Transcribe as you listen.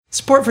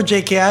Support for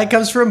JKI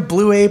comes from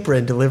Blue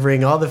Apron,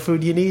 delivering all the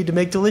food you need to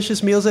make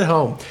delicious meals at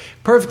home.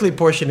 Perfectly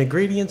portioned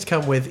ingredients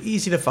come with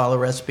easy-to-follow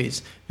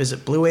recipes.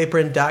 Visit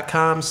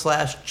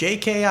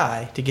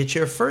blueapron.com/JKI to get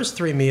your first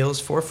 3 meals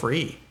for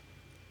free.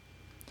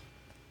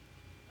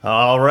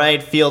 All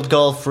right, Field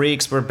Goal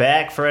Freaks, we're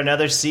back for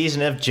another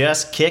season of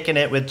Just Kicking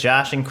It with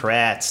Josh and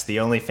Kratz,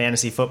 the only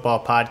fantasy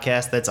football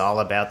podcast that's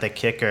all about the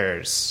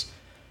kickers.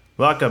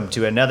 Welcome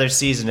to another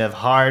season of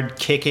hard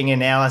kicking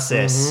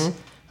analysis.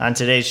 On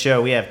today's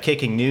show, we have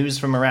kicking news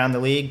from around the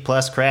league,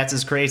 plus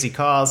Kratz's crazy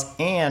calls,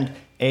 and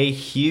a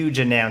huge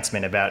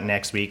announcement about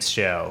next week's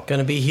show.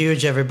 Gonna be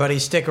huge, everybody.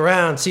 Stick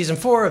around. Season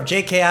 4 of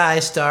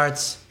JKI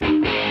starts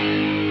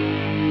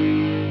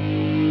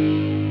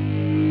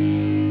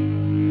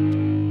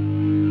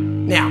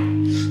now.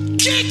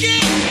 Kick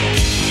it!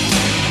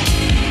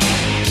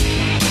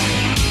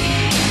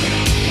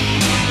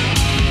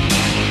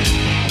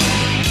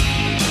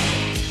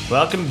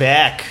 Welcome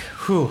back.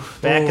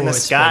 Back in the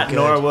it's Scott been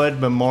good.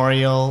 Norwood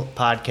Memorial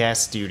Podcast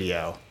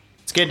Studio.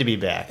 It's good to be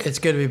back. It's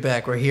good to be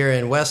back. We're here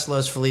in West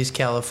Los Feliz,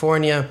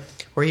 California.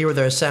 We're here with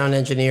our sound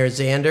engineer,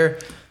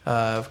 Xander.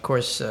 Of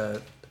course,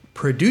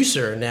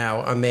 producer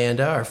now,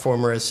 Amanda, our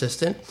former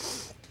assistant.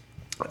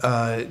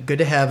 Good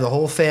to have the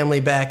whole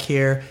family back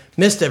here.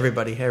 Missed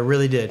everybody. I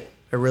really did.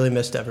 I really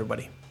missed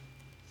everybody.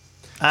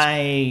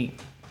 I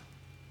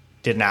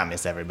did not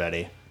miss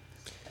everybody.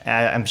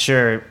 I'm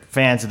sure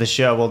fans of the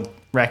show will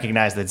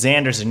recognize that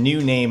Xander's a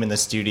new name in the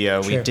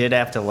studio. Sure. We did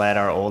have to let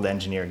our old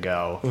engineer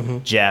go.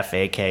 Jeff,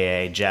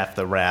 a.k.a. Jeff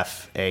the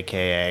Ref,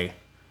 a.k.a.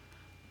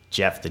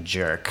 Jeff the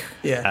Jerk.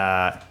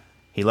 Yeah.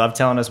 He loved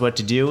telling us what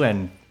to do,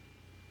 and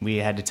we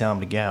had to tell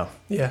him to go.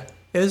 Yeah.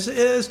 It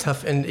is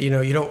tough, and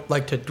you don't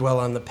like to dwell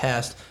on the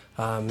past.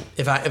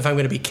 If I'm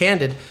going to be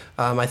candid,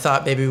 I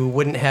thought maybe we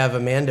wouldn't have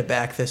Amanda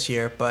back this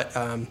year, but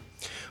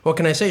what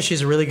can I say? She's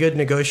a really good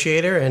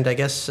negotiator, and I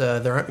guess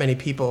there aren't many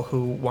people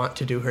who want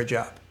to do her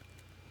job.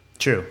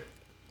 True.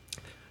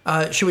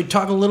 Should we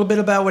talk a little bit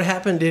about what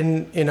happened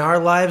in our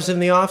lives in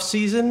the off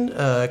season?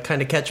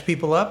 Kind of catch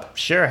people up.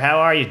 Sure. How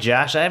are you,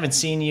 Josh? I haven't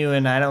seen you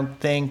in, I don't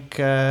think,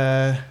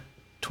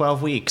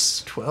 12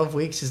 weeks. 12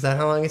 weeks, is that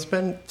how long it's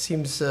been?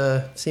 Seems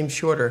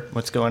shorter.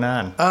 What's going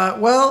on?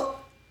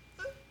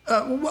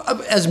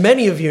 As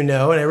many of you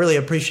know, and I really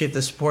appreciate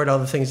the support, all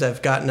the things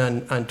I've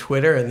gotten on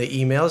Twitter and the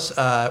emails,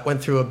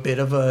 went through a bit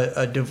of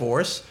a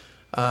divorce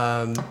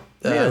in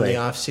Really? the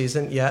off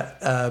season. Yeah,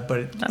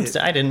 but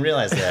I didn't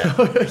realize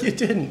that. you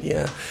didn't,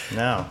 yeah.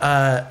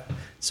 No.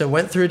 So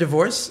went through a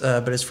divorce,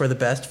 but it's for the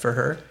best for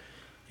her.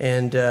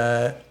 And,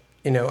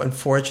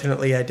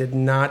 unfortunately, I did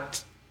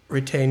not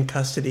retain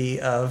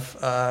custody of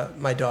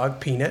my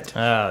dog, Peanut.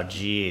 Oh,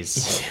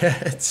 jeez. Yeah,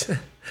 it's...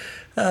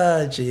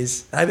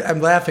 jeez.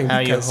 I'm laughing How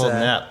are you because... holding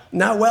up?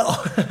 Not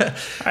well. All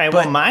right,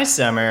 well, my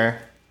summer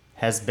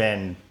has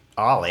been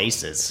all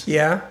aces.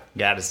 Yeah?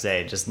 Gotta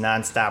say, just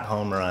nonstop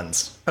home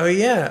runs. Oh,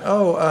 yeah.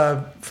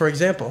 Oh, for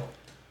example?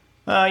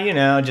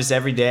 Just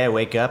every day I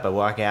wake up, I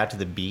walk out to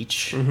the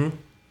beach. Mm-hmm.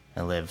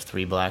 I live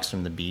 3 blocks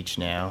from the beach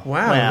now.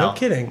 Wow, no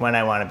kidding. When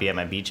I want to be at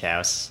my beach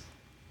house.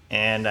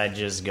 And I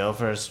just go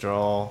for a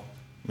stroll.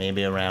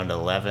 Maybe around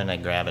 11, I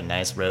grab a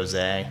nice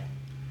rosé.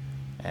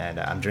 And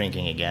I'm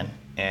drinking again.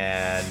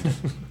 And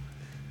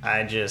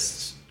I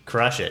just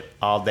crush it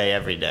all day,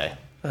 every day.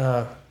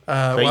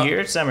 But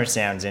your summer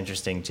sounds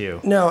interesting, too.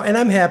 No, and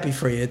I'm happy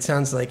for you. It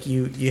sounds like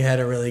you had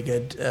a really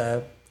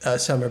good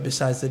summer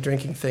besides the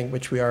drinking thing,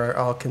 which we are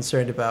all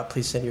concerned about.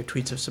 Please send your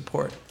tweets of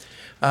support.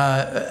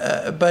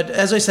 But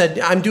as I said,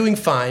 I'm doing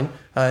fine.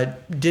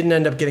 Didn't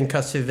end up getting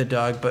custody of the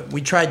dog, but we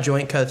tried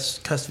joint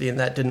custody, and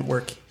that didn't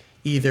work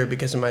either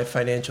because of my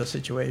financial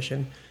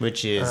situation.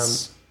 Which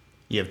is,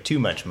 you have too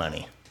much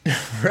money.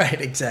 Right,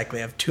 exactly.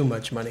 I have too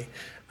much money.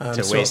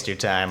 To waste your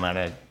time on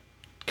a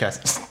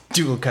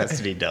dual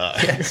custody dog.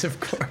 Yes, of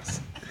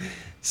course.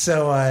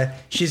 So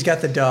she's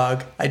got the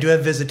dog. I do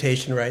have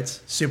visitation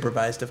rights,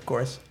 supervised, of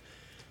course.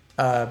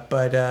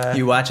 But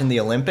you watching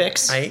the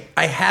Olympics? I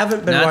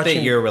haven't been Not watching.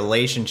 that your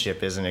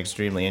relationship isn't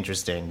extremely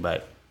interesting,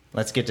 but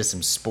let's get to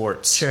some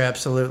sports. Sure,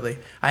 absolutely.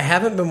 I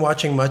haven't been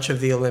watching much of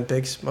the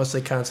Olympics,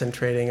 mostly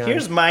concentrating on...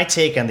 Here's my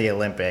take on the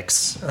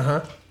Olympics.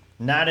 Uh-huh.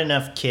 Not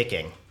enough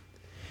kicking.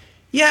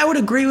 Yeah, I would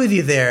agree with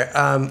you there.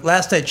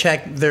 Last I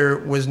checked, there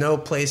was no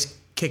place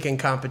kicking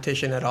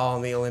competition at all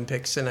in the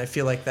Olympics, and I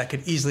feel like that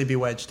could easily be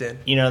wedged in.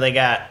 They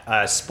got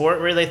a sport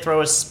where they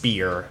throw a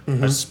spear,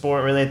 a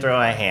sport where they throw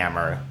a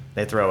hammer,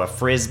 they throw a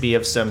frisbee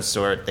of some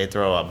sort, they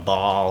throw a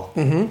ball.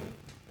 Mm-hmm.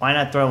 Why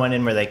not throw one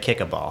in where they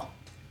kick a ball?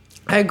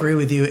 I agree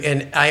with you,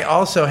 and I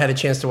also had a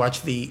chance to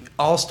watch the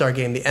All-Star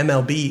game, the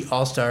MLB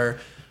All-Star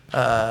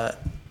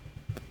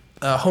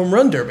Home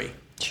Run Derby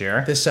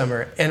this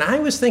summer, and I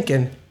was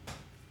thinking...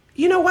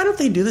 why don't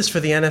they do this for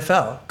the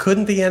NFL?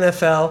 Couldn't the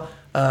NFL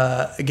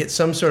get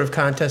some sort of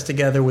contest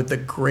together with the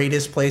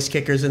greatest place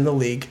kickers in the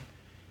league,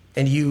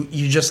 and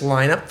you just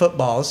line up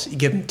footballs, you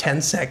give them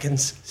 10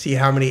 seconds, see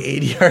how many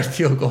 80-yard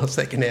field goals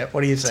they can hit.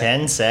 What do you say?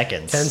 10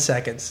 seconds. 10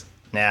 seconds.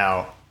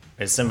 Now,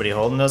 Is somebody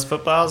holding those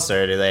footballs,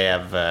 or do they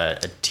have a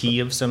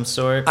tee of some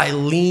sort? I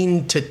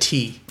lean to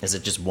T. Is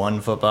it just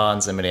one football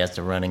and somebody has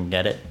to run and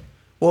get it?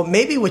 Well,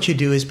 maybe what you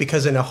do is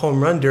because in a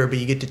home run derby,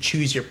 you get to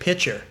choose your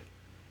pitcher.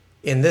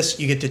 In this,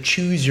 you get to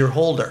choose your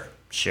holder.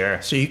 Sure.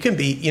 So you can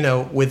be,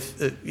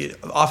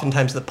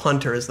 oftentimes the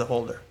punter is the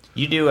holder.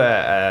 You do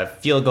a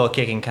field goal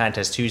kicking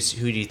contest. Who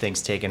do you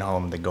think's taking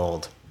home the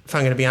gold? If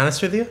I'm going to be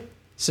honest with you,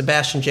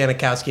 Sebastian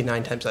Janikowski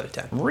 9 times out of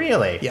 10.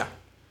 Really? Yeah.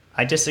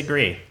 I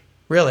disagree.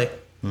 Really?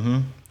 Mm-hmm.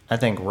 I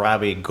think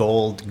Robbie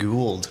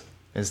Gould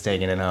is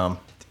taking it home.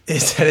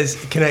 Is that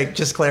his? Can I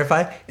just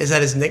clarify? Is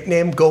that his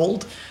nickname,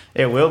 Gold?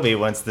 It will be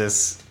once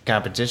this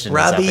competition is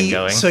up and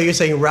going. So you're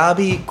saying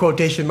Robbie,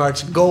 quotation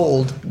marks,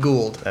 Gould.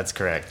 That's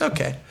correct.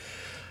 Okay.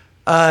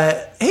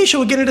 Hey,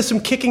 shall we get into some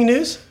kicking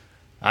news?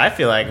 I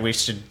feel like we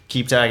should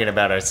keep talking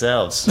about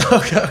ourselves.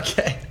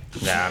 Okay.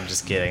 No, I'm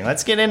just kidding.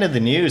 Let's get into the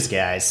news,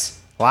 guys.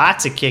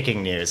 Lots of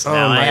kicking news. Oh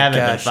now, my I haven't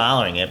gosh. been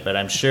following it, but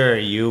I'm sure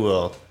you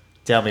will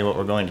tell me what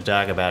we're going to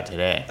talk about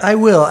today. I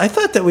will. I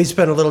thought that we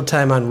spent a little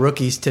time on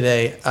rookies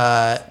today.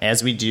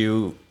 As we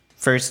do,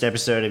 first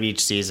episode of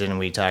each season,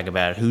 we talk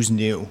about who's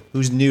new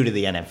to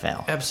the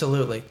NFL.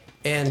 Absolutely.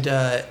 And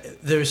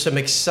there's some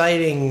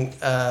exciting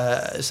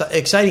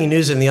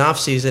news in the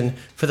offseason.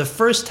 For the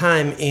first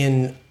time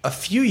in a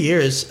few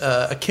years,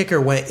 a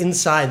kicker went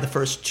inside the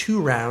first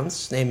 2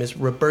 rounds. His name is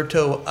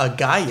Roberto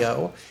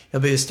Aguayo. He'll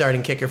be the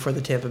starting kicker for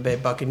the Tampa Bay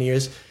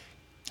Buccaneers.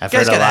 I've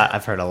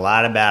heard a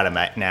lot about him.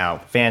 Now,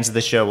 fans of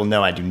the show will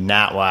know I do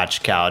not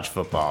watch college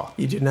football.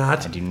 You do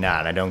not? I do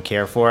not. I don't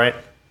care for it.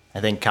 I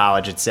think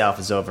college itself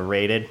is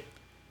overrated.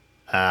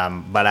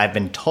 But I've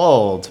been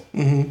told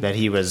that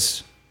he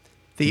was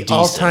he decent.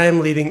 was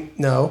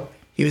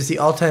the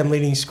all-time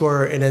leading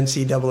scorer in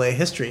NCAA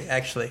history,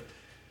 actually.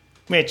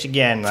 Which,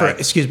 again,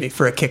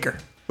 for a kicker.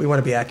 We want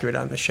to be accurate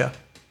on this show.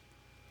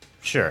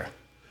 Sure.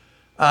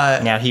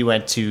 Now, he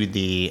went to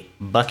the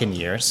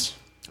Buccaneers.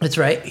 That's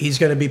right. He's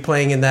going to be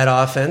playing in that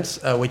offense,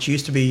 which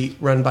used to be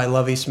run by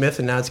Lovie Smith,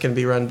 and now it's going to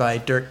be run by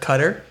Dirk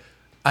Cutter.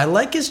 I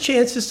like his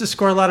chances to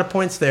score a lot of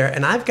points there,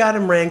 and I've got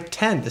him ranked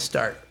 10 to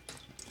start.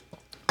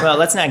 Well,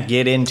 let's not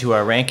get into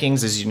our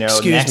rankings. As you know,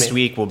 next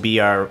week will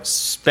be our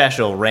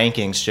special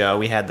rankings show.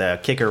 We had the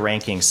Kicker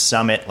Rankings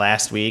Summit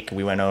last week.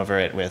 We went over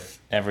it with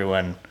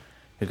everyone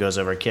who goes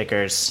over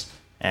kickers,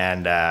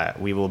 and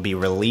we will be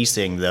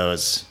releasing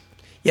those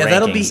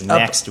that'll be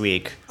next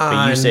week.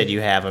 But you said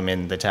you have them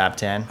in the top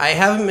 10? I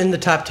have them in the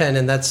top 10,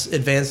 and that's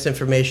advanced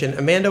information.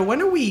 Amanda,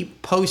 when are we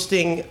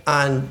posting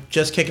on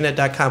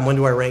justkickinit.com? When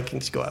do our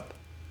rankings go up?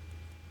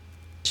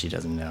 She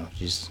doesn't know.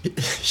 She's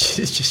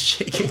just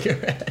shaking her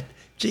head.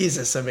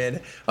 Jesus,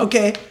 Amanda.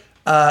 Okay.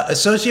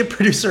 Associate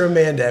producer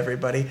Amanda,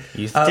 everybody.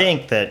 You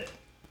think that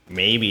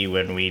maybe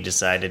when we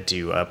decided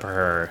to up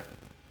her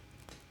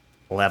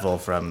level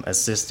from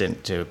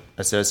assistant to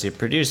associate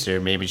producer,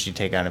 maybe she'd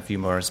take on a few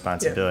more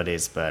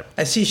responsibilities. But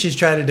I see she's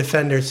trying to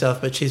defend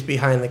herself, but she's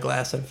behind the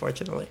glass,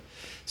 unfortunately.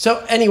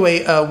 So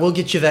anyway, we'll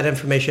get you that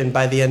information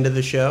by the end of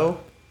the show.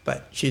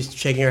 But she's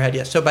shaking her head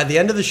yes. So by the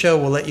end of the show,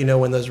 we'll let you know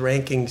when those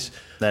rankings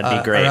that'd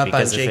be great, are up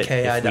because on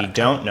if we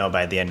don't know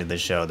by the end of the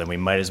show, then we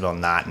might as well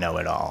not know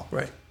at all.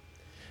 Right.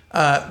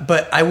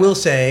 But I will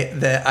say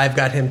that I've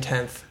got him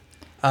 10th.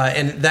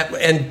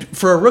 And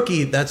for a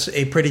rookie, that's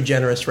a pretty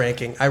generous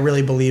ranking. I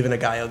really believe in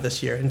Aguayo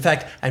this year. In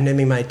fact, I'm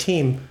naming my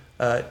team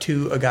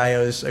 2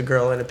 Agayos, a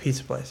girl, and a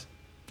pizza place.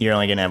 You're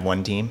only going to have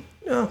one team?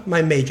 No,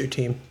 my major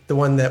team, the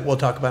one that we'll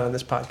talk about on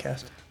this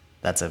podcast.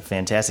 That's a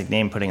fantastic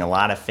name, putting a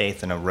lot of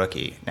faith in a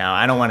rookie. Now,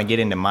 I don't want to get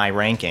into my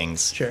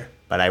rankings. Sure.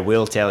 But I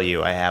will tell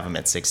you I have him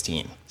at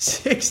 16.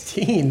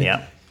 16?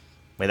 Yeah.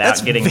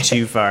 Without getting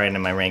too far into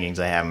my rankings,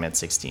 I have him at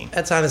 16.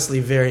 That's honestly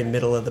very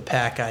middle of the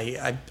pack.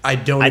 I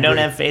don't agree.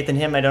 Have faith in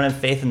him. I don't have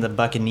faith in the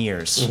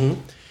Buccaneers.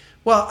 Mm-hmm.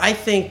 Well, I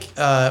think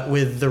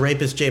with the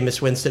rapist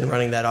Jameis Winston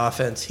running that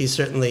offense,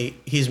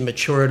 he's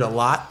matured a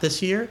lot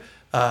this year.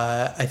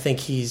 I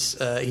think he's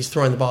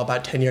throwing the ball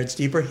about 10 yards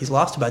deeper. He's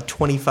lost about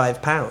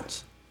 25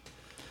 pounds.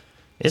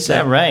 Is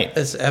that right?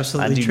 That's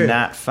absolutely true. I do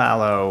not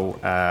follow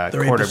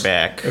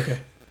quarterback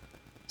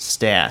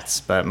stats,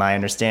 but my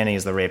understanding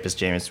is the rapist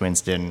Jameis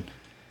Winston,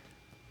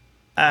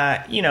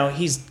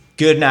 he's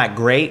good, not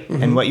great.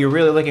 Mm-hmm. And what you're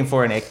really looking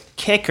for in a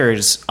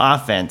kicker's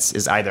offense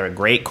is either a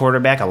great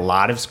quarterback, a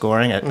lot of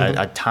scoring,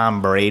 a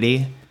Tom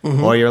Brady,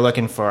 or you're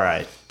looking for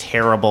a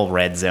terrible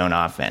red zone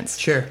offense.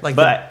 Sure,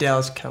 the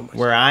Dallas Cowboys.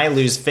 Where I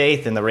lose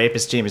faith in the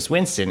rapist Jameis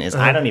Winston is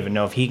I don't even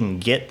know if he can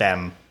get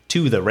them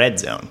to the red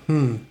zone.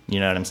 You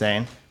know what I'm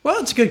saying? Well,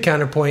 it's a good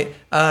counterpoint.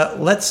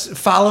 Let's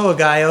follow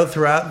Aguayo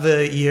throughout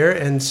the year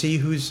and see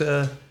who's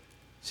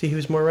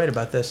more right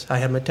about this. I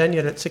have my 10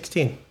 yet at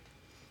 16.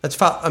 Let's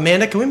follow.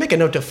 Amanda, can we make a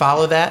note to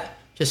follow that?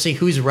 Just see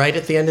who's right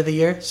at the end of the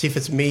year? See if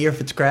it's me or if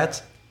it's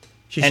Gratz?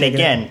 And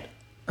again,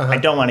 I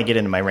don't want to get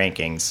into my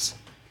rankings.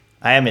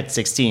 I am at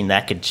 16.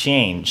 That could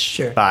change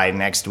by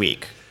next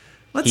week.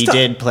 He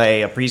did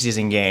play a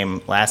preseason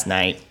game last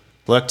night.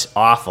 Looked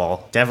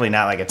awful. Definitely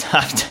not like a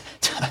top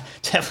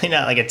definitely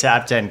not like a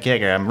top 10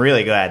 kicker. I'm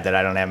really glad that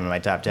I don't have him in my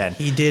top 10.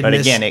 He did, but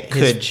again, it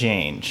could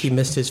change. He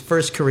missed his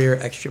first career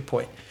extra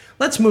point.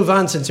 Let's move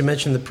on, since you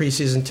mentioned the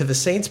preseason, to the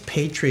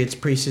Saints-Patriots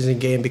preseason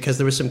game, because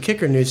there was some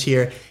kicker news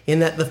here in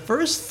that the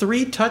first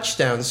 3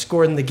 touchdowns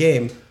scored in the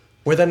game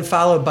were then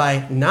followed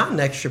by not an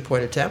extra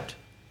point attempt,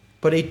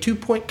 but a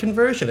 2-point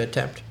conversion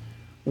attempt.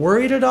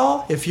 Worried at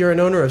all if you're an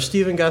owner of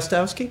Steven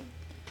Gostkowski?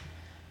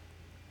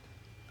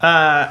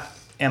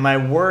 Am I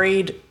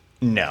worried?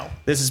 No.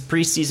 This is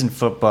preseason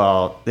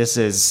football. This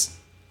is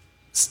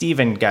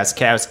Steven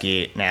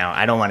Gostkowski. Now,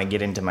 I don't want to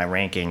get into my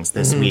rankings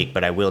this week,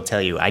 but I will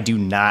tell you, I do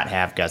not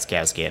have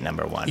Gostkowski at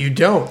number 1. You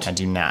don't? I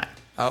do not.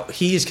 Oh,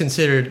 he is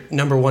considered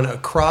number 1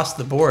 across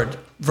the board.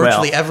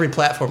 Virtually every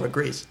platform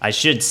agrees. I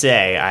should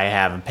say I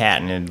have a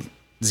patented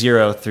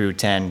 0 through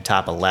 10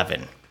 top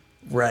 11.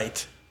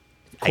 Right.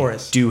 Of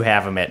course. I do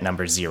have him at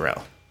number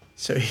 0.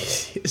 So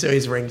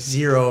he's ranked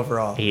 0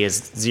 overall. He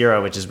is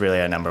 0, which is really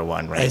a number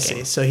 1 ranking. I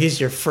see. So he's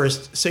your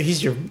first. So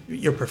he's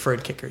your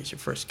preferred kicker. He's your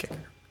first kicker.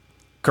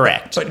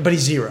 Correct. But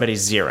he's 0. But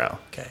he's 0.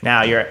 Okay.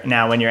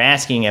 Now when you're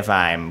asking if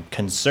I'm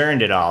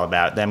concerned at all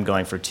about them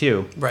going for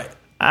 2, right?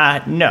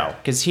 No,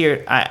 because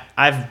here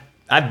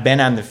I've been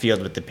on the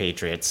field with the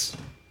Patriots.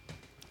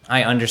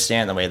 I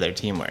understand the way their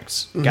team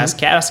works.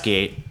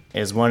 Gostkowski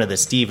is one of the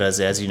Stevas,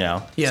 as you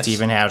know. Yes.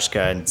 Steven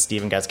Hauschka and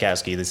Steven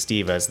Gostkowski, the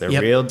Stevas. They're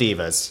real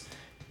divas.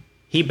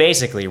 He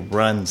basically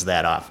runs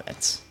that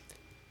offense.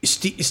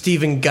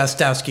 Steven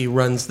Gostkowski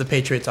runs the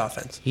Patriots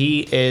offense.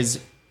 He is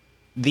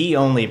the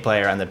only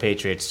player on the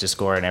Patriots to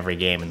score in every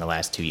game in the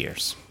last 2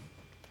 years.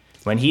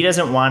 When he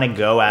doesn't want to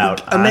go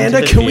out,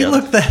 Amanda, can we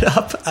look that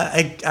up?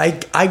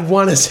 I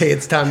want to say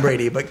it's Tom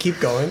Brady, but keep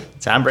going.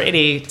 Tom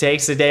Brady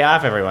takes a day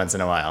off every once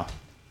in a while.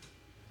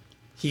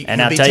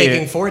 He'll be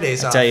taking 4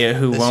 days off. I'll tell you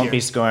who won't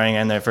be scoring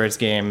in their first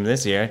game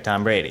this year,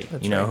 Tom Brady.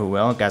 That's you know who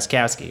will?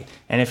 Gostkowski.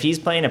 And if he's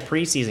playing a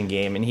preseason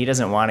game and he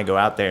doesn't want to go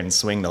out there and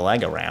swing the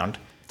leg around,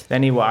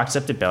 then he walks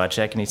up to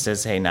Belichick and he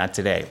says, hey, not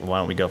today. Why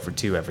don't we go for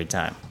 2 every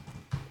time?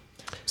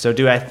 So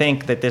do I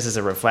think that this is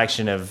a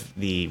reflection of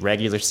the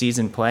regular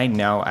season play?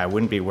 No, I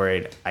wouldn't be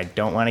worried. I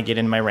don't want to get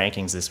into my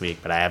rankings this week,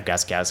 but I have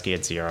Gostkowski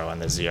at 0 on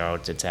the 0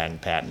 to 10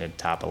 patented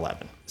top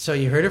 11. So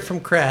you heard it from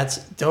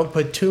Kratz. Don't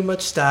put too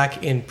much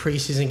stock in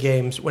preseason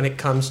games when it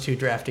comes to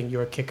drafting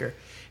your kicker.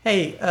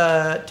 Hey,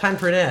 time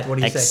for an ad. What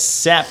do you say?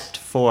 Except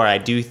for I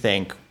do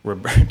think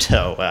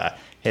Roberto,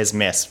 his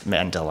miss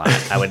meant a lot.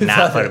 I would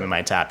not put him in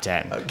my top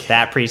 10. Okay.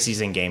 That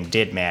preseason game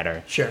did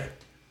matter. Sure.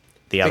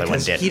 The other one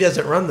didn't. He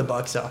doesn't run the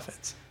Bucs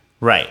offense.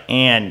 Right.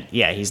 And,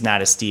 yeah, he's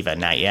not a Steva,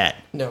 not yet.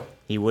 No.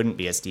 He wouldn't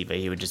be a Steva.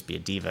 He would just be a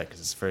diva because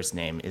his first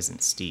name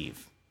isn't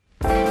Steve.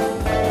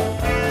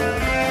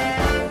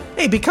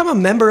 Hey, become a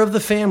member of the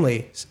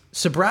family.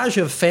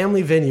 Sabraja of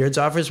Family Vineyards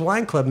offers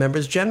wine club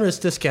members generous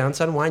discounts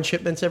on wine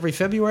shipments every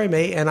February,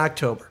 May, and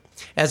October.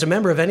 As a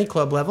member of any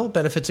club level,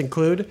 benefits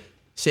include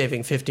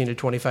saving 15 to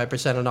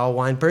 25% on all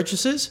wine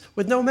purchases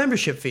with no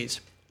membership fees,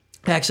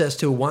 access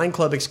to wine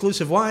club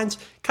exclusive wines,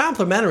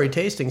 complimentary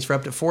tastings for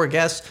up to 4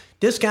 guests,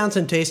 discounts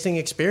and tasting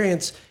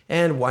experience,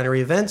 and winery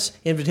events,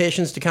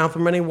 invitations to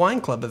complimentary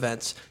wine club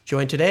events.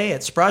 Join today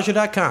at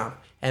Spraja.com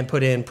and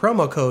put in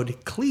promo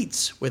code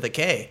CLEATS with a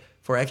K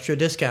for extra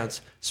discounts.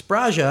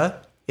 Spraja,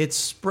 it's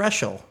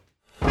special.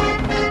 I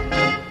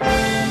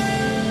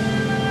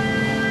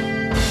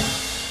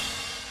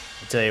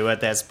tell you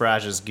what, that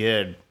Spraja's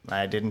good.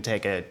 I didn't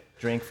take a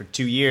drink for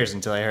 2 years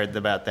until I heard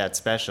about that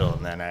special,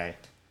 and then I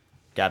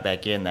got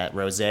back in that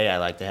rosé I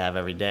like to have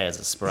every day as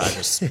a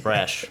Spraja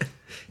fresh.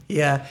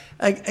 Yeah.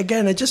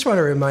 Again, I just want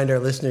to remind our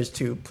listeners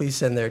to please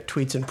send their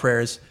tweets and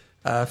prayers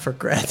for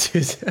Gratz,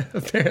 who's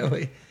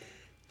apparently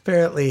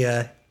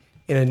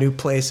in a new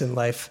place in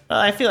life. Well,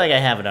 I feel like I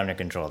have it under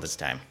control this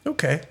time.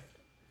 Okay.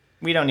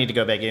 We don't need to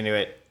go back into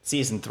it.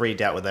 Season 3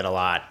 dealt with it a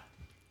lot.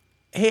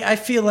 Hey, I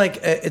feel like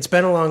it's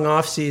been a long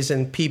off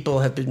season. People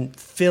have been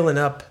filling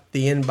up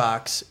the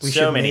inbox.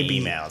 So many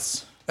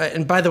emails.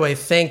 And by the way,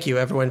 thank you,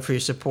 everyone, for your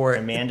support.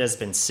 Amanda's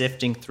been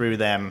sifting through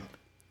them,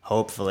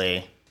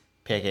 hopefully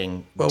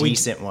picking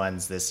decent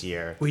ones this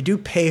year. We do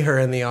pay her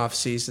in the off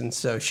season,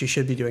 so she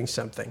should be doing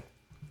something.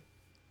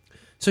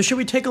 So should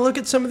we take a look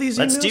at some of these emails?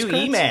 Let's do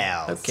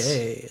emails.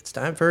 Okay, it's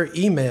time for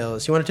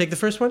emails. You want to take the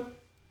first one?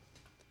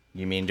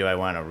 You mean, do I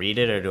want to read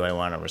it or do I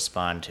want to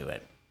respond to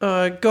it?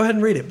 Go ahead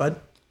and read it, bud.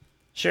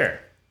 Sure.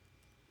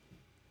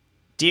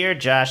 Dear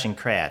Josh and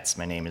Kratz,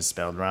 my name is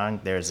spelled wrong.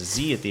 There's a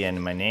Z at the end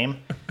of my name.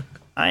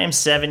 I am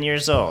 7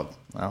 years old.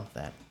 Well,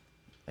 that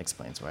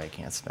explains why I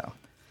can't spell.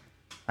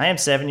 I am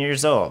 7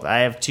 years old. I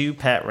have 2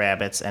 pet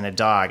rabbits and a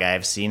dog. I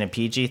have seen a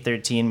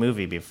PG-13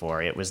 movie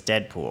before. It was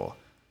Deadpool.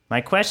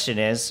 My question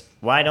is,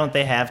 why don't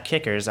they have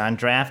kickers on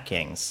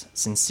DraftKings?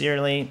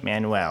 Sincerely,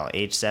 Manuel,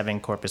 age 7,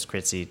 Corpus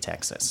Christi,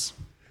 Texas.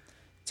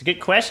 It's a good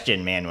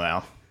question,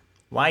 Manuel.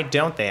 Why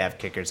don't they have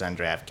kickers on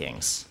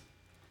DraftKings?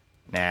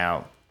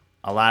 Now,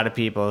 a lot of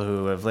people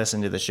who have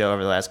listened to the show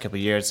over the last couple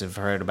of years have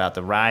heard about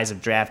the rise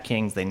of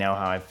DraftKings. They know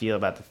how I feel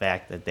about the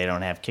fact that they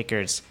don't have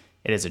kickers.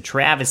 It is a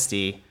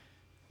travesty.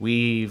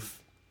 We've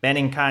been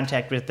in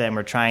contact with them.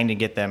 We're trying to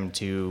get them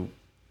to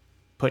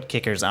put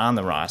kickers on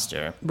the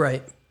roster.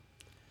 Right.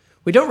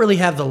 We don't really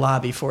have the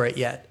lobby for it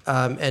yet.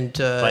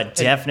 But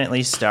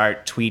definitely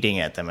start tweeting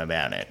at them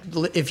about it.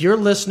 If you're a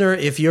listener,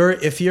 if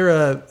you're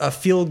a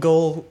field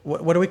goal,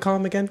 what do we call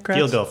them again, Kratz?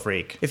 Field goal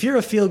freak. If you're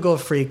a field goal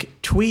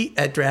freak, tweet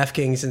at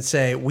DraftKings and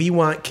say, we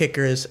want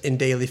kickers in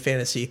daily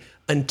fantasy.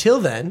 Until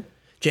then,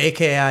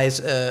 JKI's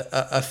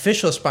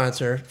official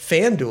sponsor,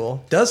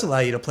 FanDuel, does allow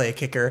you to play a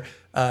kicker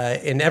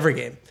in every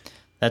game.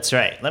 That's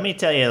right. Let me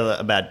tell you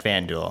about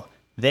FanDuel.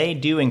 They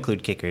do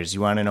include kickers.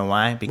 You want to know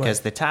why? Because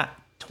the top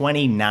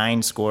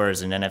 29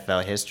 scorers in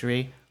NFL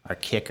history are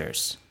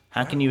kickers.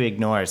 How can you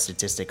ignore a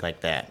statistic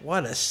like that?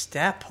 What a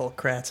stat pull,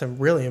 Kratz. I'm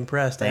really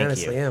impressed. I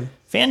honestly am.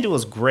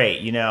 FanDuel's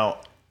great. You know,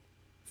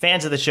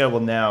 fans of the show will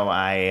know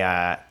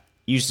I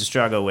used to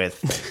struggle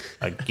with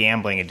a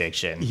gambling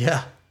addiction.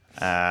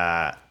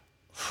 Yeah.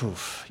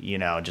 You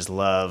know, just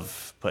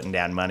love putting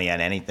down money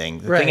on anything.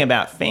 The thing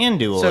about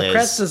FanDuel is... So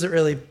Kratz doesn't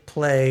really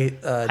play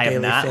daily fantasy. I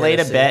have not laid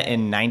a bet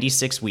in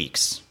 96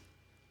 weeks.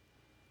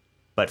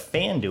 But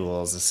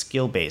FanDuel is a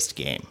skill-based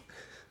game.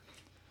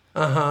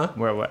 Uh-huh.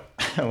 Where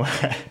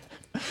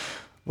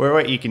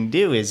what you can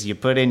do is you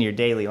put in your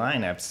daily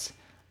lineups.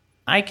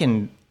 I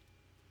can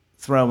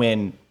throw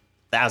in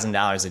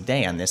 $1,000 a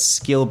day on this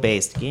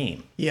skill-based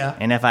game. Yeah.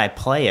 And if I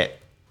play it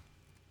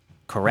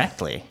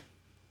correctly,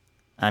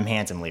 I'm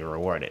handsomely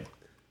rewarded.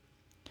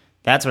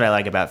 That's what I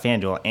like about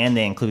FanDuel, and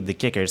they include the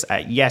kickers.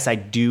 Yes, I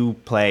do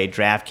play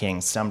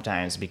DraftKings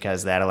sometimes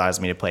because that allows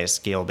me to play a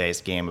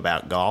skill-based game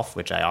about golf,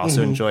 which I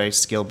also enjoy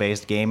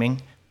skill-based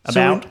gaming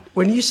about. So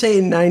when you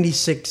say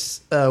 96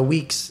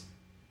 weeks,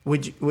 are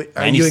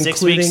 96 you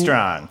including... weeks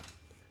strong.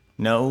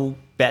 No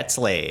bets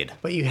laid.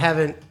 But you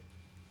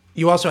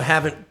also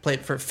haven't played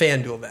for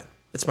FanDuel then.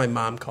 That's my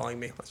mom calling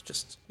me.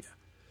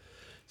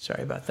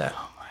 Sorry about that.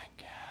 Oh, my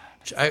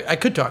God. I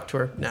could talk to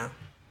her now.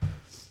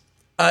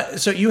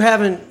 So you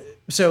haven't...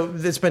 So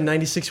it's been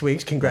 96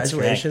 weeks.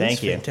 Congratulations.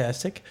 Thank you.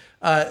 Fantastic.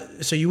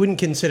 So you wouldn't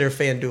consider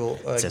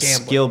FanDuel It's a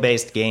gambling.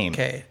 skill-based game.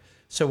 Okay.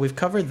 So we've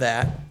covered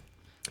that.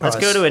 Let's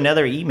go to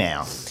another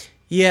email.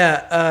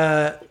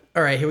 Yeah.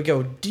 All right, here we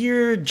go.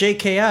 Dear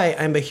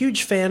JKI, I'm a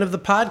huge fan of the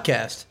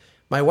podcast.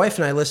 My wife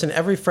and I listen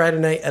every Friday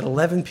night at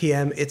 11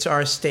 p.m. It's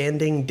our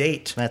standing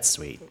date. That's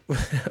sweet.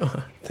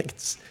 I think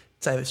it's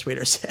either sweet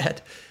or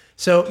sad.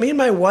 So me and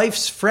my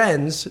wife's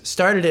friends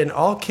started an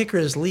all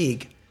kickers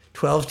league.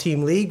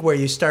 12-team league where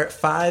you start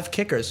 5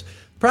 kickers.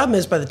 Problem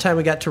is, by the time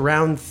we got to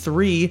round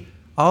 3,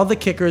 all the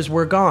kickers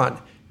were gone.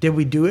 Did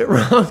we do it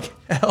wrong?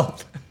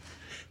 Help.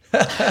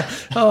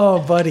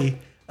 Oh, buddy.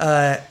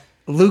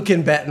 Luke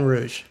in Baton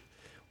Rouge.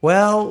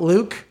 Well,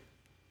 Luke.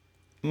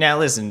 Now,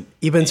 listen.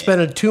 You've been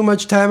spending too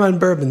much time on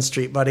Bourbon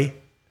Street, buddy.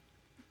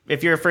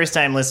 If you're a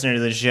first-time listener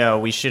to the show,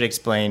 we should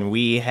explain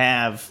we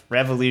have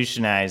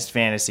revolutionized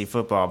fantasy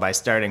football by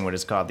starting what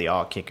is called the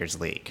All Kickers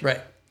League.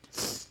 Right.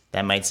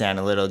 That might sound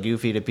a little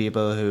goofy to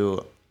people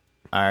who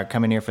are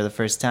coming here for the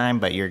first time,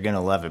 but you're going to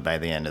love it by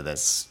the end of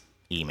this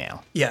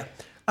email. Yeah.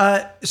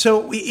 So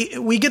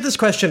we get this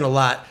question a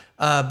lot.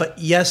 But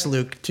yes,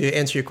 Luke, to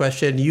answer your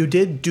question, you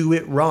did do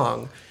it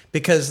wrong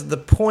because the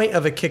point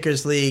of a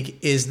kickers league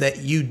is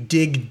that you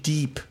dig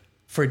deep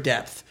for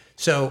depth.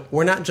 So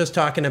we're not just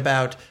talking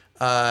about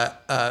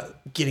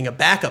getting a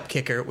backup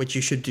kicker, which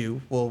you should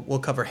do. We'll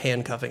cover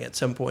handcuffing at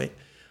some point.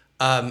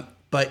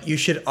 But you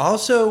should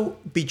also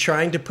be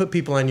trying to put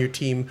people on your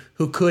team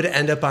who could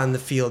end up on the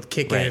field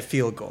kicking a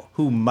field goal.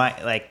 Who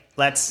might, like,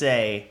 let's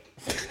say,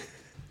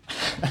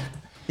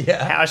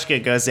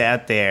 Hauschka goes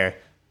out there,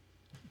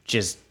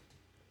 just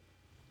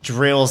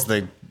drills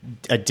a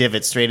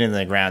divot straight into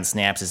the ground,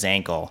 snaps his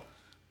ankle.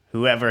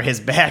 Whoever his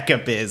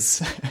backup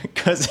is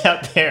goes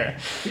out there,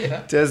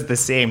 does the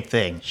same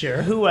thing.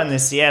 Sure. Who on the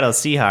Seattle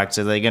Seahawks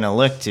are they going to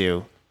look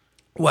to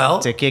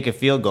to kick a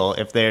field goal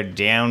if they're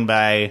down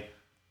by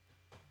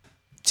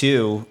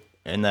 2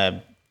 in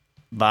the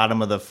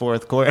bottom of the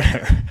fourth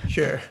quarter?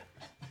 Sure.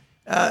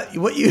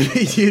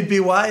 You'd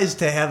be wise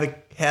to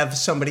have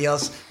somebody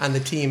else on the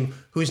team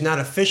who's not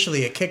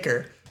officially a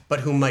kicker, but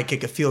who might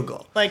kick a field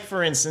goal. Like,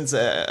 for instance,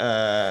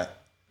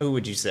 who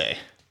would you say?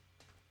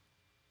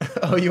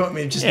 Oh, you want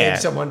me to just name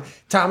someone?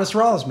 Thomas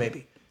Rawls,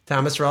 maybe.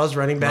 Thomas Rawls,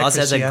 running back for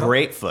Seattle. Rawls has a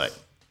great foot.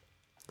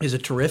 He's a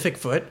terrific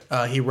foot.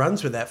 He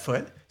runs with that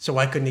foot, so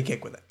why couldn't he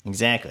kick with it?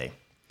 Exactly.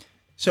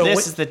 So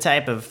this is the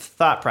type of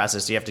thought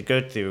process you have to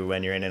go through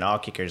when you're in an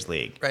all-kickers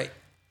league. Right.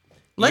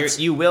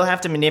 You will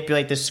have to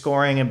manipulate the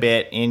scoring a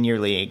bit in your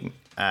league.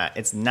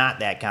 It's not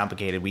that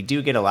complicated. We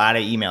do get a lot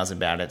of emails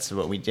about it, so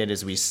what we did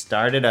is we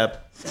started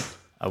up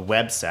a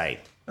website.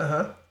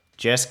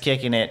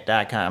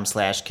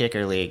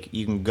 JustKickingIt.com/kicker league.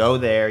 You can go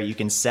there. You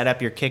can set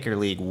up your kicker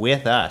league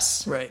with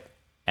us. Right.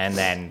 And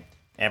then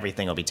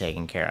everything will be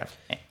taken care of.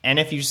 And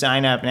if you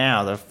sign up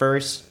now, the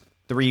first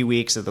 3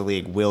 weeks of the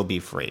league will be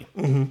free.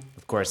 Mm-hmm.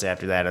 Of course,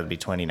 after that, it'll be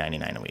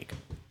 $20.99 a week.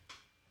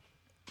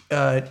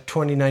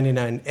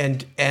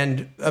 $20.99.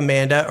 And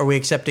Amanda, are we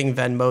accepting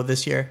Venmo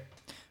this year?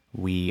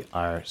 We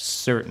are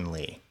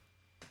certainly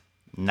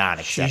not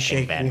accepting She's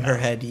shaking Venmo. her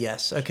head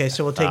yes. Okay,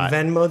 so we'll take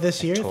Venmo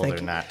this year. I told Thank her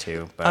you. not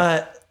to.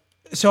 But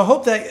So I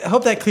hope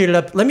that cleared it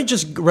up. Let me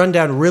just run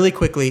down really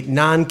quickly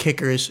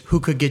non-kickers who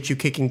could get you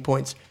kicking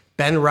points.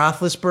 Ben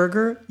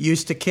Roethlisberger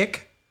used to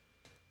kick.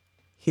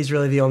 He's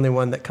really the only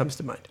one that comes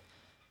to mind.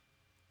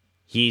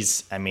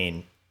 Here's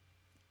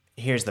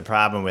the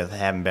problem with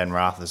having Ben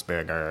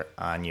Roethlisberger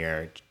on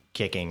your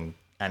kicking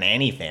on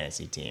any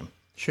fantasy team.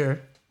 Sure.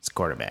 It's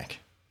quarterback.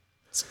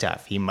 It's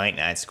tough. He might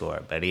not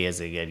score, but he is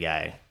a good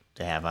guy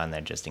to have on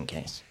there just in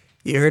case.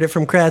 You heard it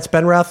from Kratz.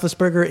 Ben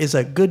Roethlisberger is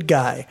a good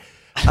guy.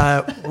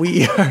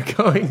 We are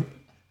going...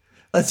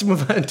 Let's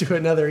move on to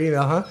another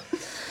email,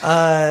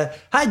 huh?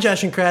 Hi,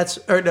 Josh and Kratz.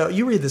 Or no,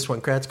 you read this one,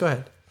 Kratz. Go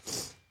ahead.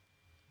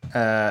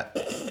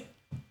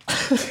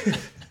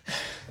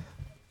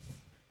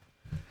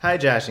 Hi,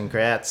 Josh and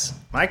Kratz.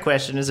 My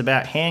question is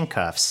about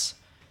handcuffs.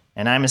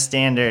 And I'm in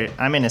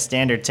a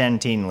standard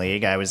 10-team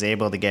league. I was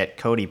able to get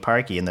Cody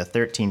Parkey in the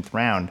 13th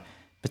round.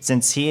 But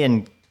since he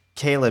and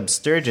Caleb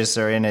Sturgis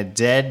are in a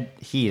dead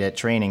heat at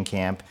training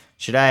camp,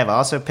 should I have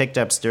also picked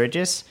up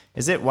Sturgis?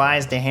 Is it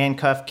wise to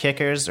handcuff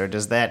kickers, or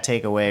does that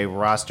take away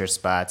roster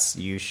spots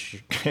you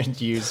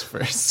could use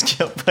for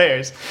skilled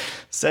players,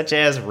 such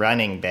as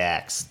running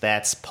backs?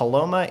 That's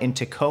Paloma in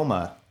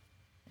Tacoma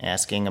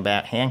asking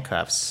about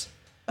handcuffs.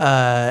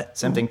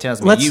 Something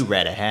tells me you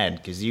read ahead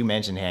because you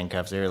mentioned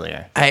handcuffs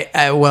earlier.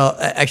 Well,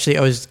 actually,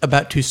 I was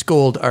about to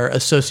scold our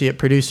associate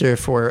producer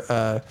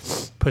for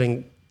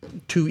putting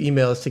two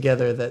emails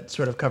together that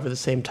sort of cover the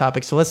same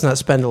topic. So let's not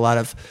spend a lot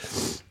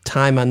of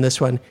time on this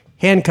one.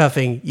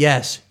 Handcuffing,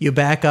 yes, you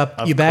back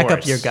up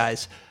your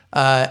guys.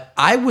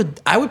 I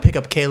would pick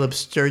up Caleb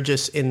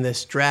Sturgis in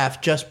this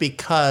draft just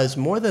because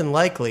more than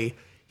likely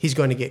he's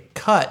going to get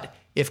cut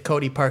if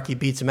Cody Parkey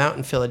beats him out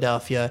in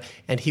Philadelphia,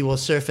 and he will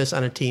surface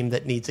on a team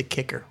that needs a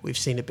kicker. We've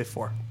seen it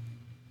before.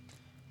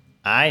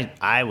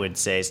 I would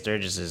say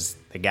Sturgis is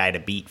the guy to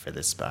beat for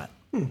this spot.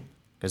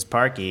 Because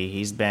Parkey,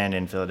 he's been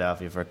in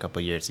Philadelphia for a couple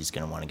of years. He's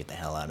going to want to get the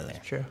hell out of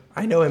there. Sure.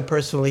 I know him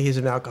personally. He's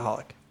an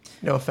alcoholic.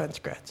 No offense,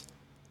 Gratz.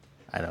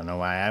 I don't know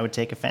why I would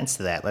take offense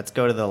to that. Let's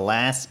go to the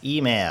last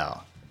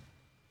email.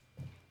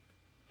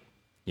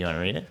 You want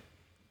to read it?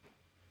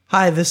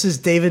 Hi, this is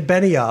David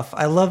Benioff.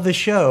 I love the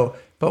show,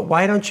 but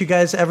why don't you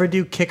guys ever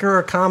do kicker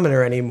or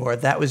commoner anymore?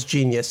 That was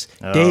genius.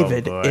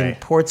 David in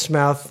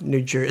Portsmouth,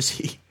 New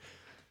Jersey.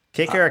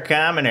 Kicker or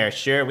commoner?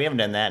 Sure, we haven't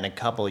done that in a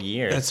couple of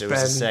years.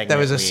 That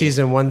was a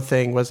season one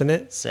thing, wasn't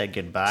it? Said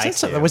goodbye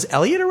to. Was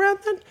Elliot around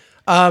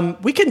then?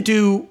 We can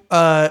do.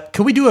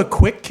 Can we do a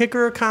quick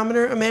kicker or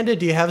commoner, Amanda?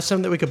 Do you have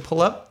some that we could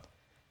pull up?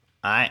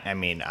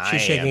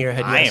 She's shaking her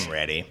head. Yes. I am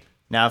ready.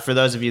 Now, for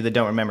those of you that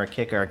don't remember,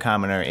 kicker or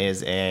commoner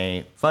is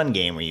a fun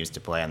game we used to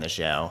play on the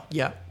show.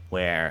 Yeah.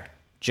 Where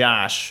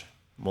Josh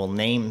will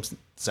name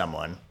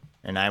someone,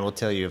 and I will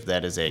tell you if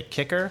that is a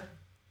kicker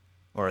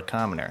or a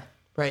commoner.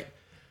 Right.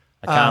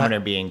 A commoner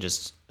being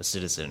just a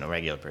citizen, a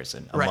regular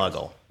person, a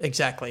muggle.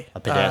 Exactly. A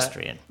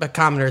pedestrian. A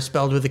commoner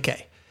spelled with a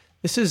K.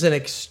 This is an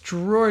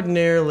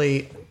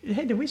extraordinarily...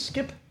 Hey, did we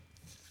skip?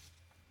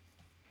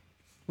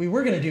 We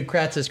were going to do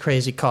Kratz's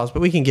crazy calls,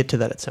 but we can get to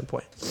that at some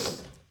point.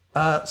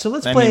 So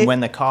let's play... I mean, when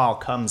the call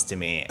comes to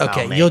me,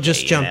 okay, you'll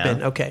just jump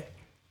in. Okay.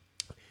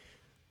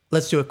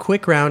 Let's do a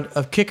quick round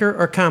of kicker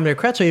or commoner.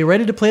 Kratz, are you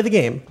ready to play the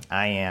game?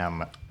 I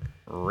am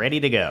ready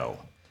to go.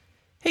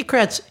 Hey,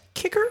 Kratz,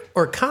 kicker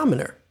or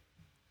commoner?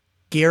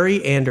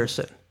 Gary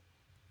Anderson.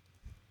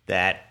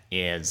 That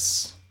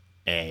is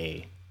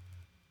a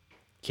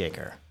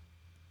kicker.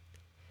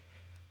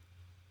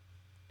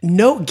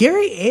 No,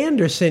 Gary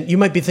Anderson. You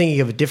might be thinking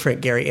of a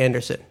different Gary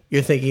Anderson.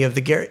 You're thinking of the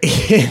Gary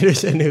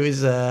Anderson who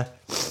is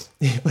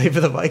played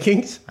for the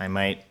Vikings. I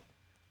might.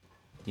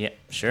 Yeah,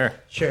 sure.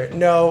 Sure.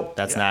 No,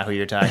 that's not who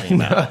you're talking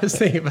about. No, I was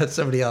thinking about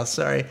somebody else.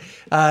 Sorry.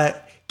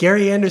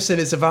 Gary Anderson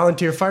is a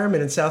volunteer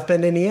fireman in South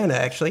Bend, Indiana.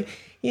 Actually,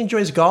 he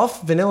enjoys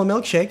golf, vanilla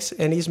milkshakes,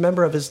 and he's a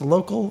member of his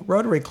local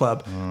Rotary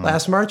Club.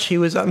 Last March, he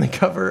was on the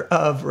cover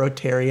of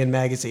Rotarian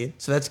magazine.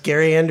 So that's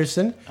Gary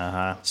Anderson.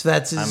 So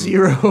that's a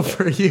 0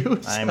 for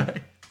you.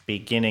 I'm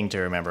beginning to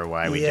remember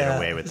why we did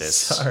away with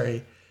this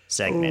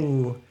segment.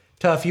 Ooh,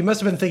 tough. You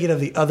must have been thinking of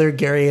the other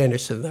Gary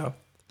Anderson, though.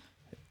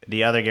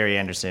 The other Gary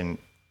Anderson,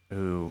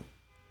 who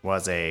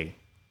was a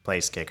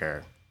place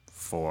kicker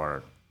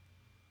for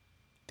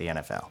the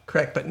NFL.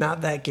 Correct, but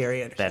not that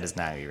Gary Anderson. That is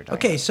not who you were talking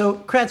about. Okay, so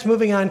Kratz,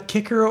 moving on.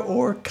 Kicker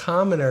or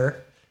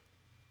commoner?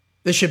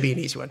 This should be an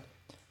easy one.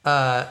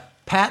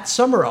 Pat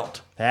Summerall.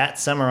 Pat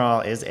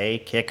Summerall is a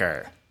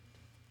kicker.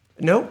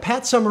 No,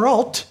 Pat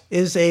Summerall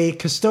is a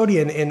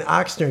custodian in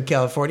Oxnard,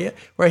 California,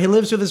 where he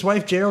lives with his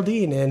wife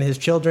Geraldine and his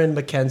children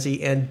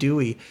Mackenzie and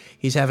Dewey.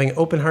 He's having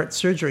open heart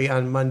surgery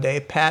on Monday.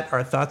 Pat,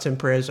 our thoughts and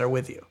prayers are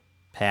with you.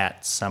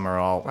 Pat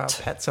Summerall. Wow,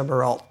 Pat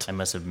Summerall. I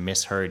must have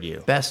misheard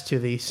you. Best to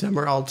the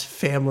Summerall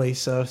family,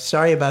 so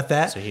sorry about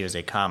that. So he was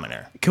a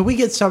commoner. Could we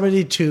get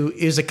somebody to...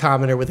 He was a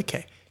commoner with a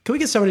K. Can we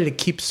get somebody to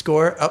keep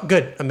score? Oh,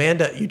 good.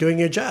 Amanda, you're doing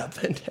your job.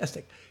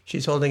 Fantastic.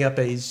 She's holding up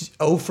a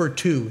 0 for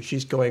 2.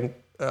 She's going...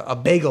 a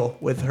bagel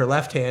with her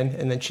left hand,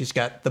 and then she's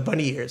got the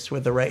bunny ears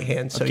with the right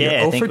hand. So okay, you're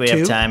 0 I think for we 2.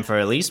 have time for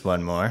at least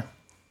one more.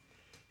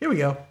 Here we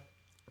go.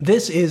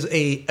 This is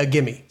a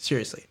gimme,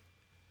 seriously.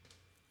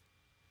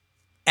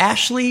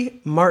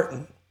 Ashley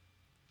Martin.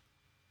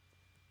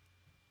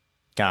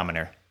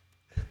 Commoner.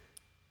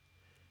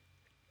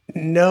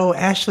 No,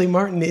 Ashley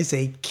Martin is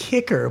a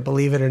kicker,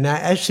 believe it or not.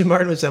 Ashley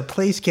Martin was a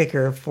place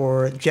kicker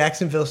for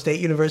Jacksonville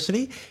State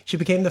University. She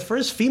became the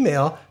first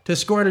female to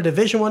score in a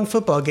Division I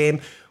football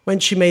game when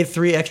she made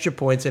 3 extra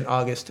points in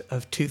August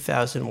of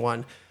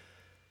 2001.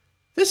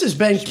 This has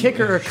been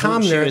Kicker or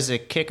Commoner. She was a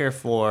kicker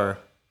for...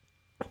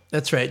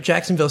 That's right,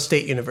 Jacksonville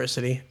State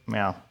University.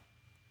 Well,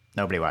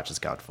 nobody watches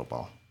college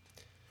football.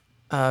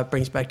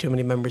 Brings back too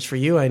many memories for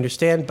you, I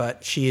understand,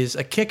 but she is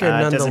a kicker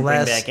nonetheless. It doesn't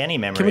bring back any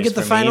memories Can we get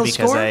the for final me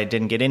because score? I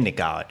didn't get into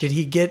college. Did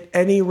he get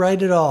any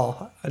right at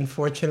all?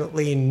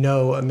 Unfortunately,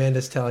 no,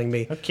 Amanda's telling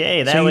me.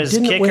 Okay, that So you was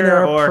didn't win Kicker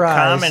our or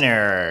prize.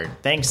 Commoner.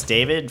 Thanks,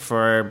 David,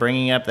 for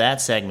bringing up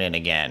that segment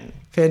again.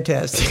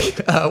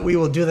 Fantastic. We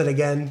will do that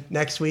again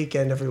next week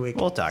and every week.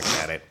 We'll talk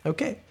about it.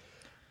 Okay.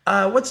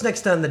 What's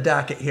next on the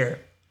docket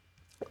here?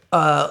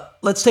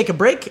 Let's take a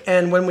break,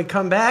 and when we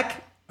come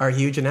back, our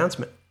huge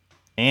announcement.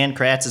 And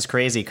Kratz's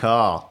crazy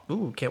call.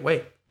 Ooh, can't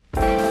wait.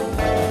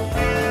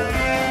 I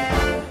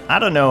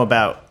don't know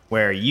about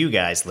where you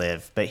guys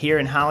live, but here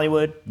in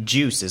Hollywood,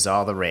 juice is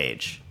all the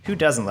rage. Who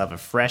doesn't love a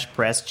fresh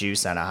pressed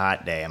juice on a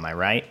hot day, am I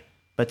right?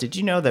 But did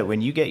you know that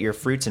when you get your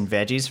fruits and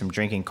veggies from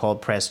drinking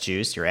cold pressed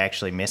juice, you're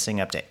actually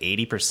missing up to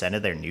 80%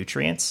 of their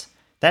nutrients?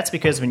 That's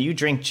because when you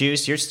drink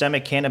juice, your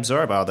stomach can't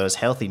absorb all those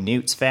healthy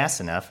newts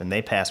fast enough and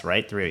they pass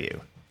right through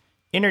you.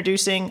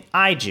 Introducing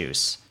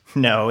iJuice.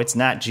 No, it's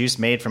not juice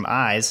made from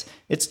eyes.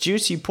 It's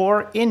juice you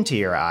pour into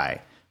your eye.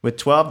 With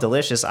 12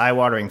 delicious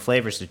eye-watering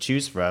flavors to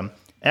choose from,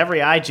 every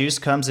iJuice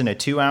comes in a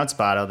 2-ounce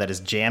bottle that is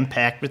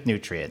jam-packed with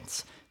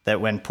nutrients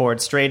that, when poured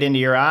straight into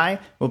your eye,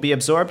 will be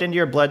absorbed into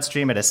your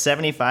bloodstream at a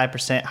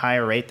 75%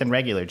 higher rate than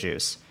regular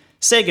juice.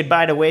 Say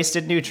goodbye to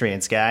wasted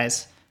nutrients,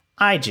 guys.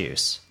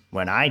 iJuice.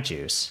 When I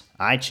juice,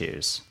 I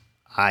choose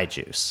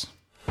iJuice.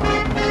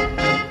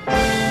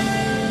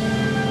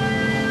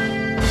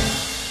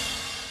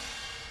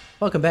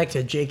 Welcome back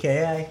to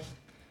JKI.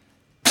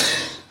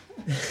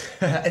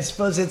 I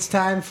suppose it's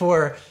time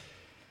for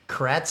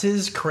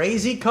Kratz's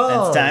Crazy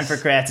Calls. It's time for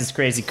Kratz's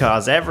Crazy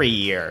Calls every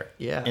year.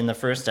 Yeah. In the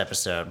first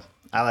episode,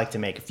 I like to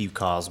make a few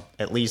calls,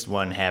 at least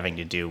one having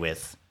to do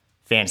with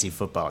fantasy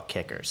football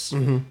kickers.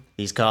 Mm-hmm.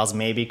 These calls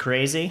may be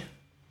crazy,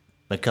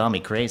 but call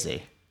me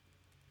crazy.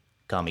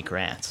 Call me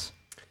Kratz.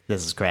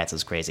 This is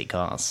Kratz's Crazy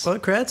Calls. Well,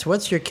 Kratz,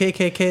 what's your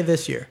KKK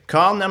this year?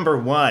 Call number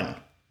 1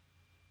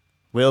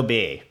 will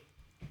be...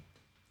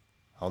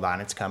 Hold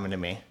on, it's coming to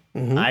me.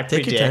 Mm-hmm. I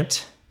Take your time.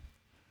 predict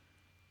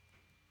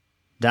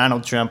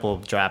Donald Trump will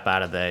drop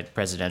out of the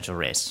presidential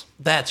race.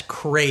 That's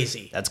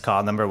crazy. That's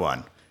call number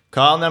 1.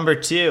 Call number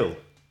 2.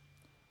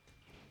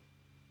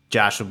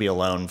 Josh will be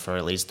alone for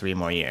at least 3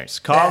 more years.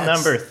 Call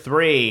That's number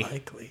 3.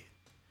 likely.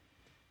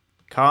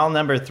 Call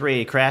number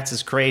 3. Kratz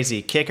is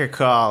crazy. Kicker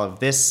call of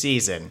this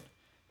season.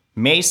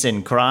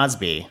 Mason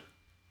Crosby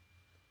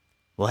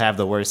will have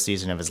the worst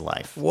season of his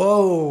life.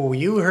 Whoa,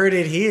 you heard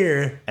it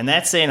here. And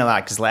that's saying a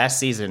lot because last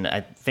season,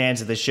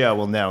 fans of the show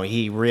will know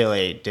he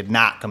really did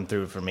not come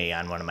through for me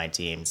on one of my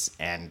teams,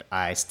 and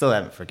I still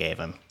haven't forgave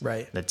him.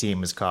 Right. The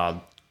team was called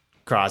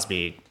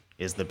Crosby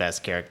is the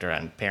best character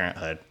on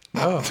Parenthood.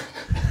 Oh,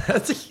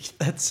 that's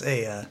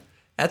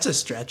a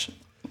stretch.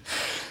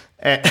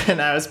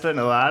 And I was putting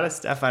a lot of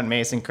stuff on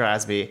Mason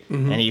Crosby,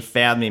 and he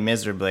failed me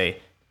miserably.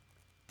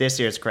 This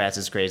year's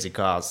Kratz's Crazy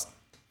Calls,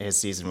 his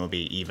season will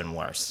be even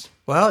worse.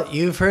 Well,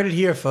 you've heard it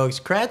here, folks.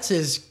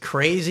 Kratz's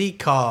Crazy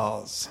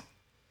Calls.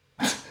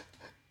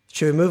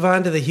 Should we move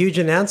on to the huge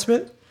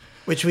announcement,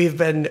 which we've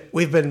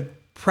been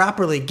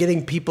properly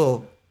getting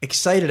people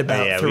excited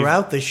about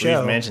throughout the show.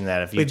 We've mentioned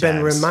that a few times. We've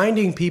been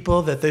reminding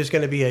people that there's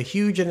going to be a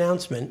huge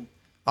announcement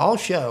all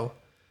show,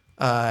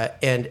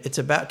 and it's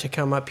about to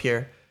come up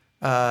here.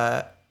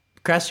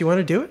 Kratz, you want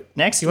to do it?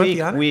 Next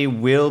week, we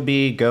will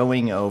be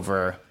going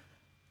over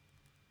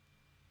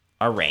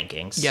our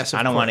rankings. Yes,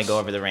 I don't want to go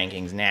over the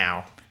rankings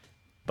now,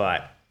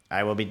 but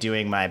I will be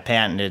doing my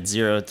patented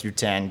 0 through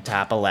 10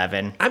 top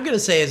 11. I'm going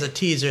to say as a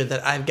teaser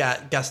that I've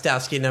got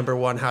Gostowski number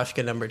 1,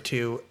 Hauschka number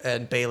 2,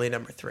 and Bailey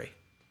number 3.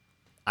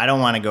 I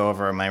don't want to go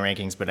over my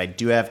rankings, but I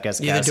do have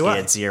Gostowski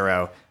at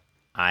 0.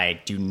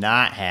 I do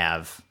not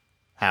have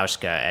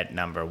Hauschka at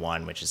number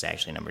 1, which is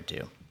actually number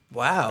 2.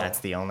 Wow. That's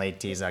the only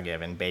tease I'll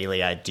give. And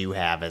Bailey I do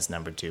have as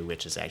number 2,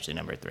 which is actually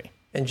number 3.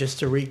 And just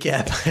to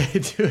recap, I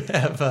do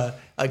have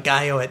a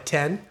Gallo at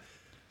 10.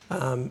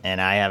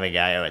 And I have a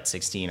Gallo at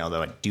 16,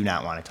 although I do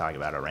not want to talk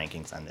about our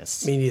rankings on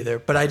this. Me neither.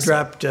 But I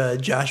dropped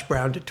Josh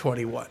Brown to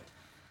 21.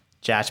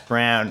 Josh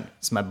Brown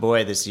is my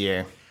boy this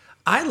year.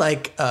 I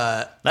like...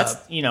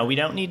 we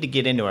don't need to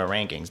get into our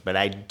rankings, but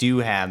I do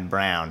have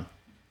Brown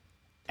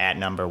at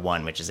number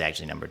 1, which is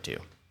actually number 2.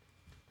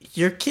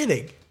 You're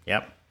kidding.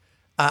 Yep.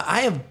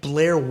 I have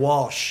Blair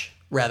Walsh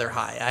rather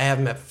high. I have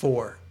him at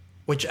 4,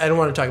 which I don't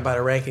want to talk about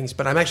our rankings,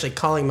 but I'm actually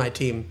calling my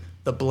team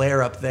the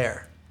Blair up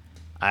there.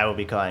 I will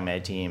be calling my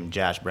team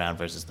Josh Brown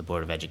versus the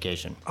Board of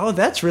Education. Oh,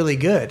 that's really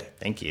good.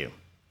 Thank you.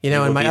 You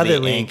know, in my other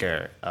league,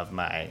 anchor of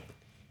my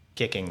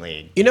kicking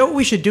league. You know what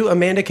we should do,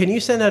 Amanda? Can you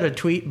send out a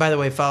tweet? By the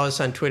way, follow us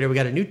on Twitter. We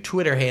got a new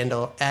Twitter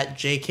handle at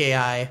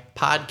JKI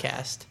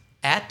Podcast.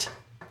 At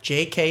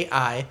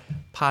JKI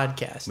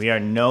Podcast. We are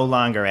no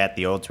longer at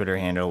the old Twitter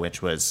handle,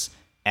 which was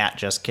at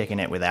Just Kicking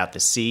It without the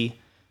C.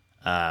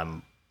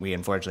 We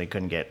unfortunately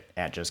couldn't get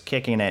at Just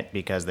Kicking It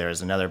because there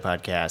is another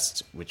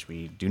podcast, which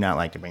we do not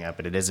like to bring up,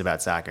 but it is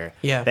about soccer.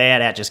 Yeah. They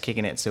had at Just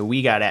Kicking It, so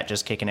we got at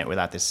Just Kicking It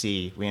without the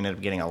C. We ended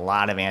up getting a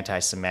lot of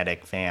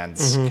anti-Semitic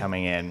fans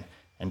coming in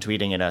and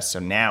tweeting at us. So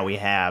now we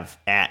have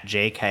at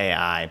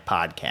JKI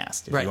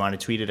Podcast. If you want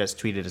to tweet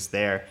at us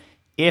there.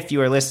 If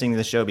you are listening to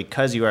the show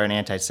because you are an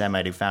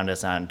anti-Semite who found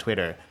us on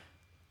Twitter,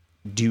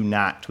 do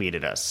not tweet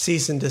at us.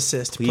 Cease and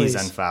desist, please.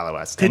 Unfollow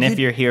us. And if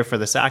you're here for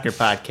the soccer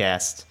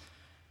podcast,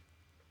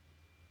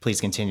 please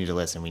continue to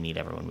listen. We need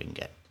everyone we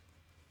can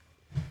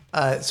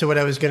get. So what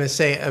I was going to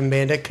say,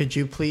 Amanda, could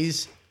you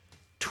please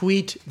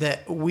tweet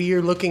that we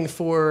are looking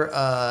for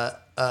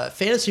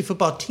fantasy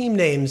football team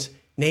names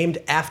named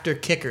after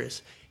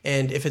kickers.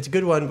 And if it's a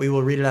good one, we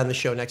will read it on the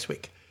show next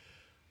week.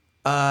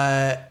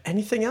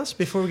 Anything else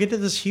before we get to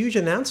this huge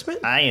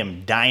announcement? I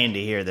am dying to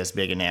hear this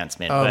big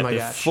announcement. Oh, but my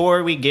gosh.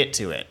 Before we get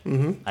to it,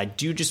 I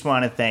do just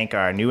want to thank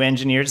our new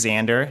engineer,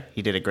 Xander.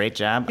 He did a great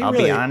job. I'll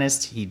be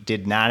honest, he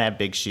did not have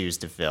big shoes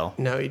to fill.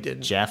 No, he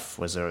didn't. Jeff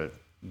was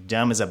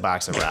dumb as a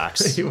box of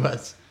rocks. He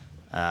was.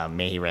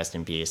 May he rest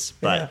in peace.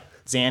 But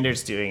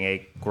Xander's doing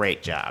a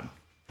great job.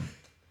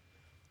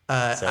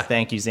 So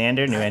thank you,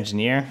 Xander, new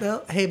engineer.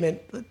 Well, hey, man,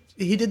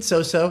 he did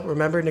so-so.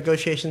 Remember,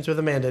 negotiations with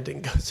Amanda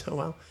didn't go so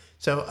well.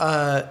 So,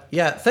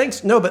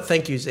 thanks. No, but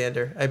thank you,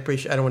 Xander. I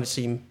don't want to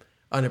seem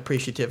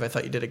unappreciative. I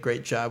thought you did a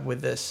great job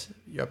with this.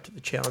 You're up to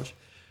the challenge.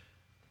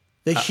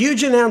 The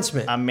huge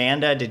announcement.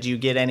 Amanda, did you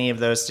get any of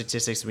those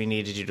statistics we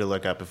needed you to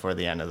look up before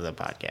the end of the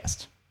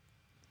podcast?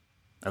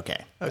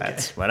 Okay.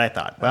 That's what I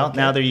thought. Well,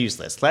 now they're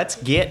useless. Let's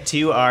get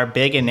to our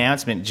big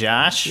announcement,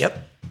 Josh.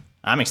 Yep.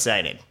 I'm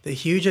excited. The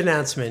huge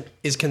announcement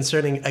is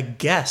concerning a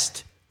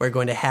guest we're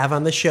going to have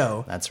on the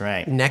show. That's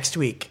right. Next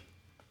week.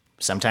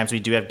 Sometimes we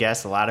do have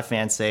guests. A lot of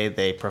fans say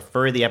they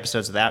prefer the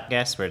episodes without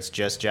guests where it's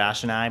just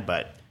Josh and I,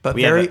 but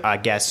we have a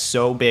guest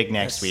so big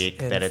next week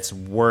that it's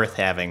worth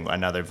having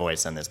another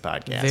voice on this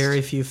podcast.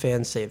 Very few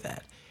fans say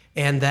that.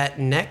 And that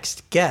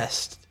next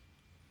guest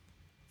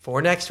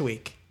for next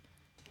week,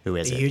 who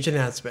is it? A huge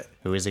announcement.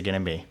 Who is it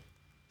going to be?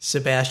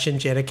 Sebastian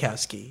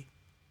Janikowski.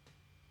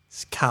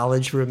 His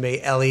college roommate,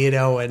 Elliot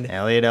Owen.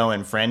 Elliot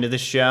Owen, friend of the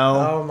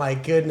show. Oh, my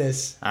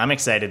goodness. I'm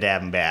excited to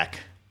have him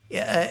back.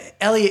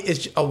 Elliot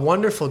is a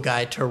wonderful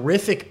guy,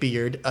 terrific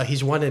beard.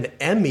 He's won an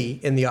Emmy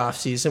in the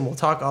offseason. We'll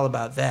talk all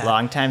about that.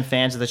 Longtime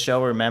fans of the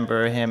show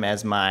remember him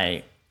as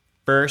my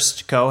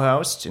first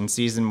co-host in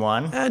season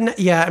 1.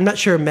 I'm not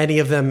sure many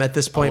of them at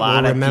this point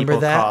will remember that. A lot of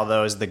people call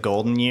those the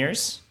golden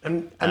years.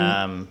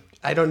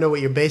 I don't know what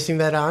you're basing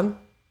that on.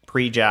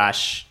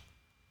 Pre-Josh,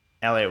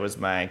 Elliot was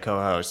my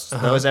co-host.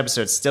 Those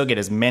episodes still get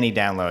as many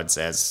downloads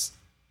as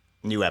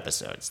new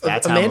episodes.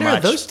 That's Amanda, how much,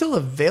 are those still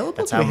available?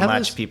 That's how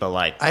much people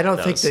like I don't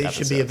think they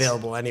episodes. should be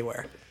available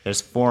anywhere.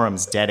 There's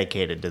forums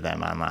dedicated to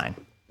them online.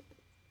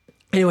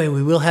 Anyway,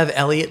 we will have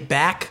Elliot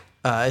back.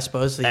 I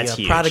suppose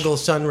the prodigal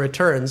son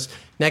returns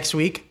next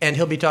week, and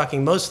he'll be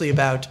talking mostly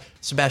about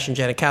Sebastian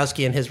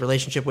Janikowski and his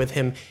relationship with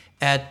him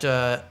at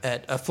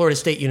Florida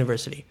State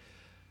University,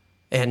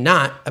 and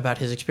not about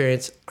his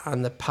experience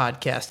on the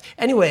podcast.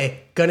 Anyway,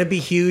 going to be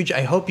huge.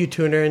 I hope you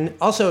tune in.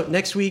 Also,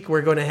 next week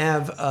we're going to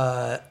have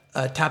a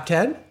top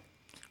 10.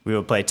 We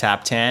will play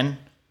top 10.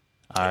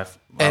 Our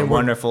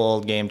wonderful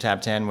old game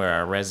top 10 where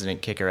our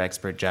resident kicker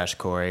expert Josh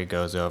Corey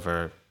goes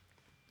over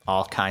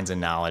all kinds of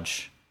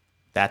knowledge.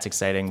 That's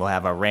exciting. We'll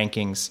have our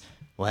rankings.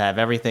 We'll have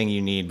everything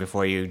you need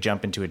before you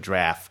jump into a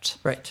draft.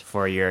 Right.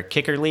 For your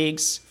kicker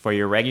leagues, for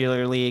your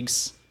regular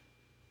leagues.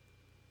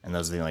 And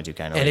those are the only two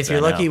kind of leagues. And if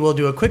you're lucky, we'll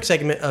do a quick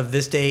segment of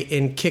This Day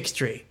in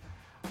Kickstry.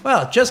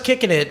 Well, Just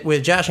Kicking It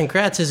with Josh and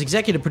Kratz is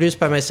executive produced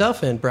by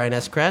myself and Brian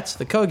S. Kratz.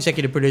 The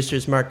co-executive producer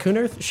is Mark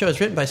Cooner. The show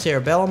is written by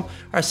Sarah Bellum.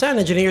 Our sound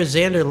engineer is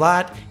Xander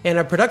Lott. And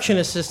our production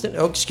assistant,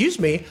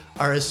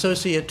 our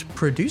associate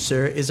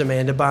producer is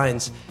Amanda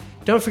Bynes.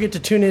 Don't forget to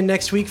tune in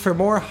next week for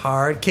more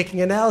hard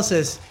kicking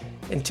analysis.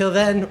 Until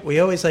then, we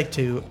always like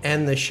to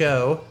end the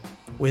show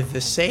with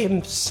the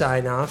same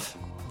sign-off,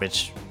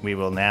 which we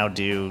will now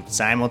do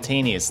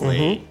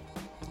simultaneously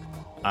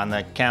on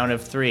the count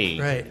of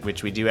 3, right?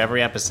 Which we do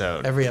every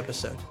episode.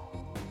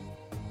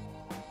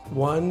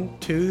 1,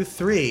 2,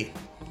 3.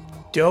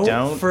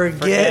 Don't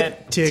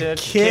forget to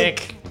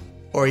kick,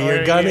 or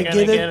you're gonna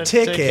get a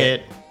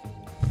ticket.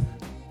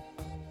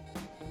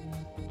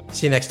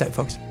 See you next time,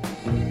 folks.